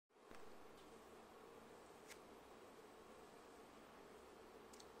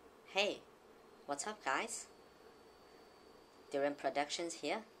Hey, what's up guys? Durian Productions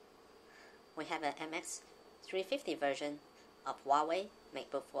here. We have an MX350 version of Huawei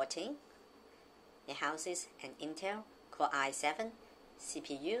Matebook 14. It houses an Intel Core i7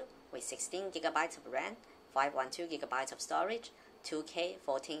 CPU with 16GB of RAM, 512GB of storage, 2K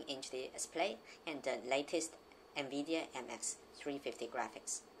 14-inch display, and the latest NVIDIA MX350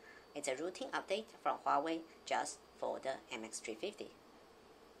 graphics. It's a routine update from Huawei just for the MX350.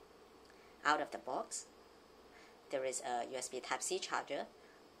 Out of the box, there is a USB Type-C charger.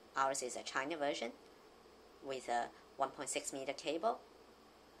 Ours is a China version with a 1.6 meter cable.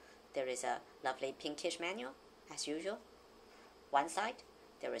 There is a lovely pinkish manual as usual. One side,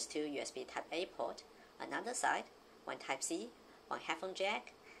 there is two USB Type-A port. Another side, one Type-C, one headphone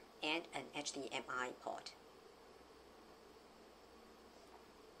jack, and an HDMI port.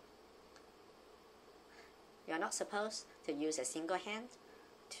 You are not supposed to use a single hand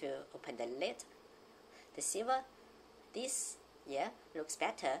to open the lid. The silver this year looks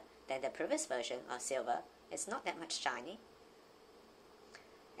better than the previous version of silver. It's not that much shiny.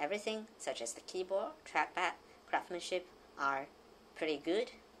 Everything such as the keyboard, trackpad, craftsmanship are pretty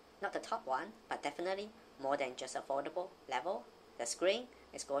good. Not the top one, but definitely more than just affordable level. The screen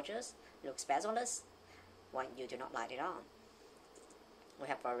is gorgeous, looks bezel-less when you do not light it on. We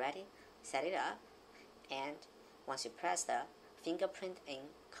have already set it up, and once you press the fingerprint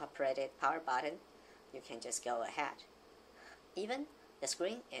incorporated power button, you can just go ahead. Even the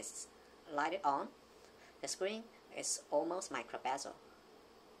screen is lighted on. The screen is almost micro bezel.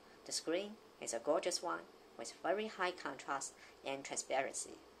 The screen is a gorgeous one with very high contrast and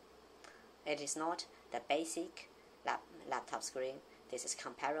transparency. It is not the basic laptop screen. This is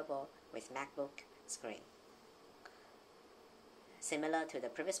comparable with MacBook screen. Similar to the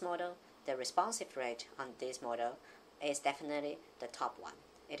previous model, the responsive rate on this model is definitely the top one.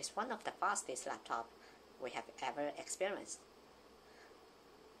 It is one of the fastest laptops we have ever experienced.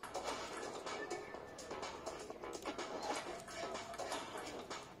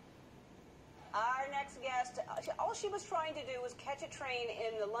 Our next guest, all she was trying to do was catch a train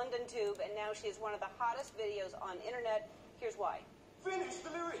in the London Tube, and now she is one of the hottest videos on internet. Here's why. Finish the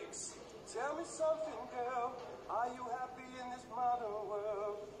lyrics. Tell me something, girl. Are you happy in this modern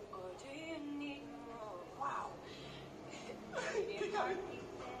world? Or do you need more? Wow. Keep going.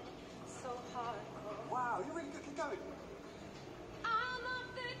 So hardcore. Wow, you really good. Keep going. I'm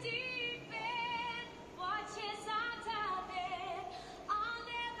off the deep end. Watch as I dive in. I'll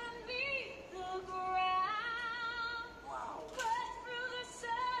never meet the ground. Wow. But through the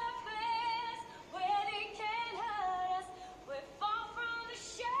surface, where they can't hurt us, we fall from the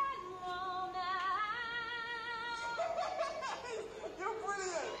shallow now. You're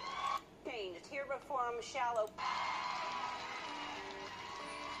brilliant. Changed. Here before him, shallow.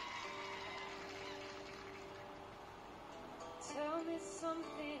 Tell me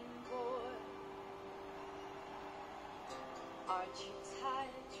something, boy. Aren't you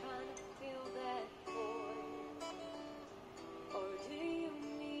tired trying to fill that void? Or do you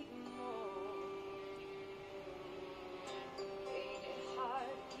need more? Ain't it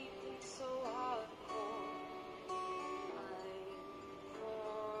hard keeping so hardcore? I'm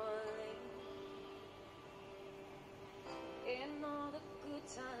falling. In all the good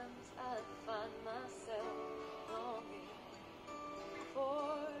times I find myself longing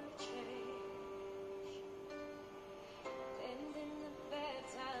for change, and in the bad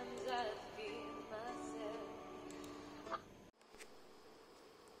times I feel myself.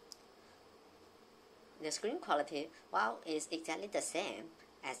 The screen quality, while is exactly the same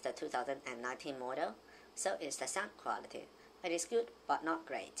as the 2019 model, so is the sound quality. It is good but not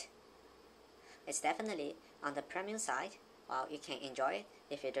great. It's definitely on the premium side, while you can enjoy it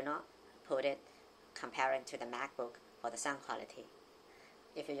if you do not put it comparing to the MacBook for the sound quality.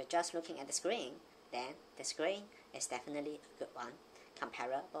 If you're just looking at the screen, then the screen is definitely a good one,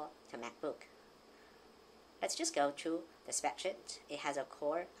 comparable to MacBook. Let's just go through the spec sheet. It has a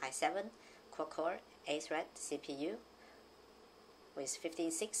Core i7 quad-core 8-thread CPU with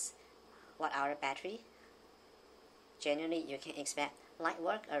 15.6 watt-hour battery. Generally, you can expect light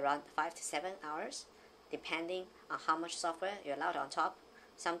work around 5 to 7 hours, depending on how much software you load on top.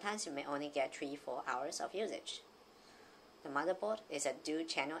 Sometimes you may only get 3-4 hours of usage. The motherboard is a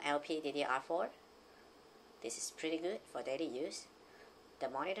dual-channel LPDDR4. This is pretty good for daily use. The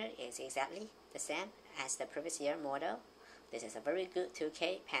monitor is exactly the same as the previous year model. This is a very good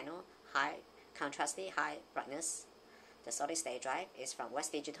 2K panel, high contrasty, high brightness. The solid-state drive is from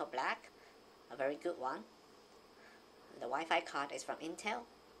West Digital Black, a very good one. The Wi-Fi card is from Intel.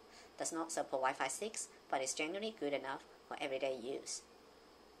 Does not support Wi-Fi 6, but is generally good enough for everyday use.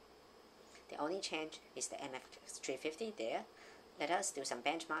 The only change is the MX350 there. Let us do some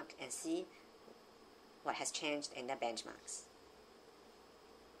benchmark and see what has changed in the benchmarks.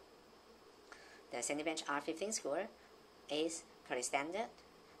 The Cinebench R15 score is pretty standard,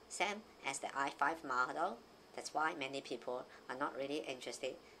 same as the i5 model. That's why many people are not really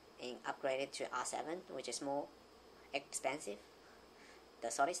interested in upgrading to R7, which is more expensive. The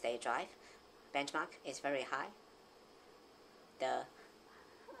solid state drive benchmark is very high. The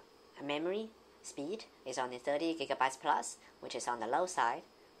memory speed is only 30 gigabytes plus, which is on the low side.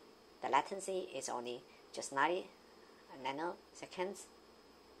 The latency is only just 90 nanoseconds.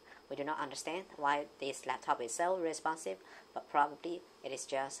 We do not understand why this laptop is so responsive, but probably it is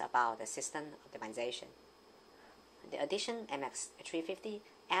just about the system optimization. The addition MX350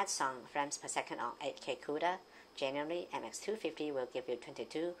 adds some frames per second on 8K CUDA. Generally, MX250 will give you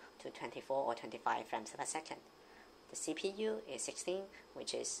 22 to 24 or 25 frames per second. The CPU is 16,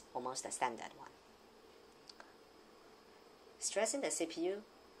 which is almost the standard one. Stressing the CPU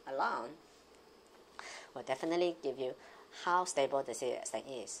alone will definitely give you how stable the thing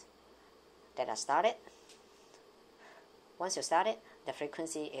is. Let us start it. Once you start it, the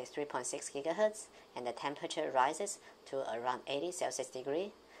frequency is 3.6 GHz and the temperature rises to around 80 Celsius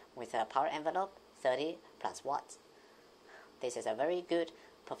degree with a power envelope 30 plus watts. This is a very good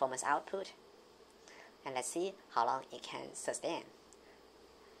performance output, and let's see how long it can sustain.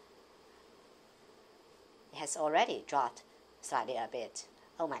 It has already dropped slightly a bit.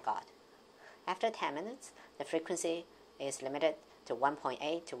 Oh my god. After 10 minutes, the frequency is limited to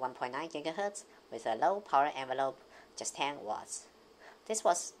 1.8 to 1.9 GHz with a low power envelope, just 10 watts. This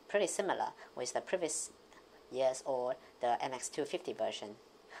was pretty similar with the previous years or the MX250 version.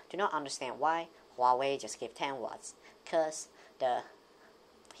 Do not understand why Huawei just gave 10 watts, because the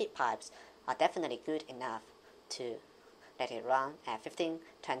heat pipes are definitely good enough to let it run at 15,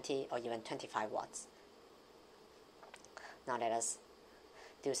 20 or even 25 watts. Now let us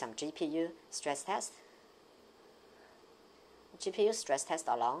do some GPU stress test. GPU stress test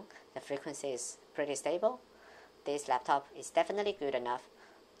alone, the frequency is pretty stable. This laptop is definitely good enough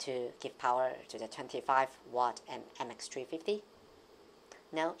to give power to the 25 watt MX350.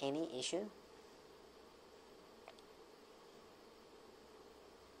 No any issue.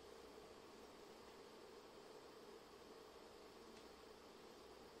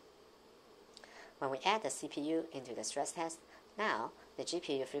 When we add the CPU into the stress test, now the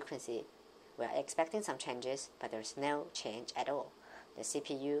GPU frequency, we are expecting some changes, but there is no change at all. The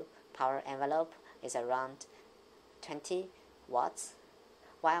CPU power envelope is around 20 watts,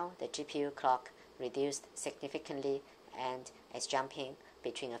 while the GPU clock reduced significantly and is jumping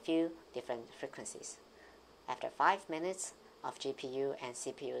between a few different frequencies. After 5 minutes of GPU and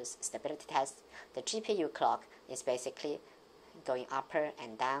CPU's stability test, the GPU clock is basically going up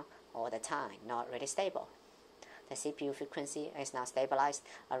and down all the time, not really stable. The CPU frequency is now stabilized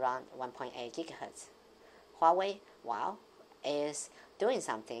around 1.8 GHz. Huawei, wow, is doing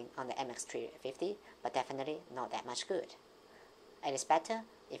something on the MX350, but definitely not that much good. It is better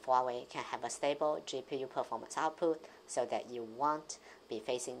if Huawei can have a stable GPU performance output so that you won't be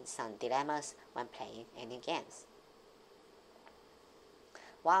facing some dilemmas when playing any games.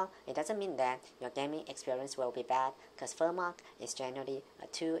 While it doesn't mean that your gaming experience will be bad, because firmware is generally a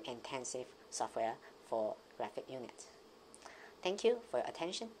too intensive software for graphic units. Thank you for your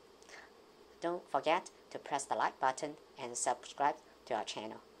attention. Don't forget to press the like button and subscribe to our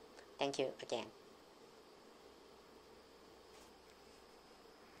channel. Thank you again.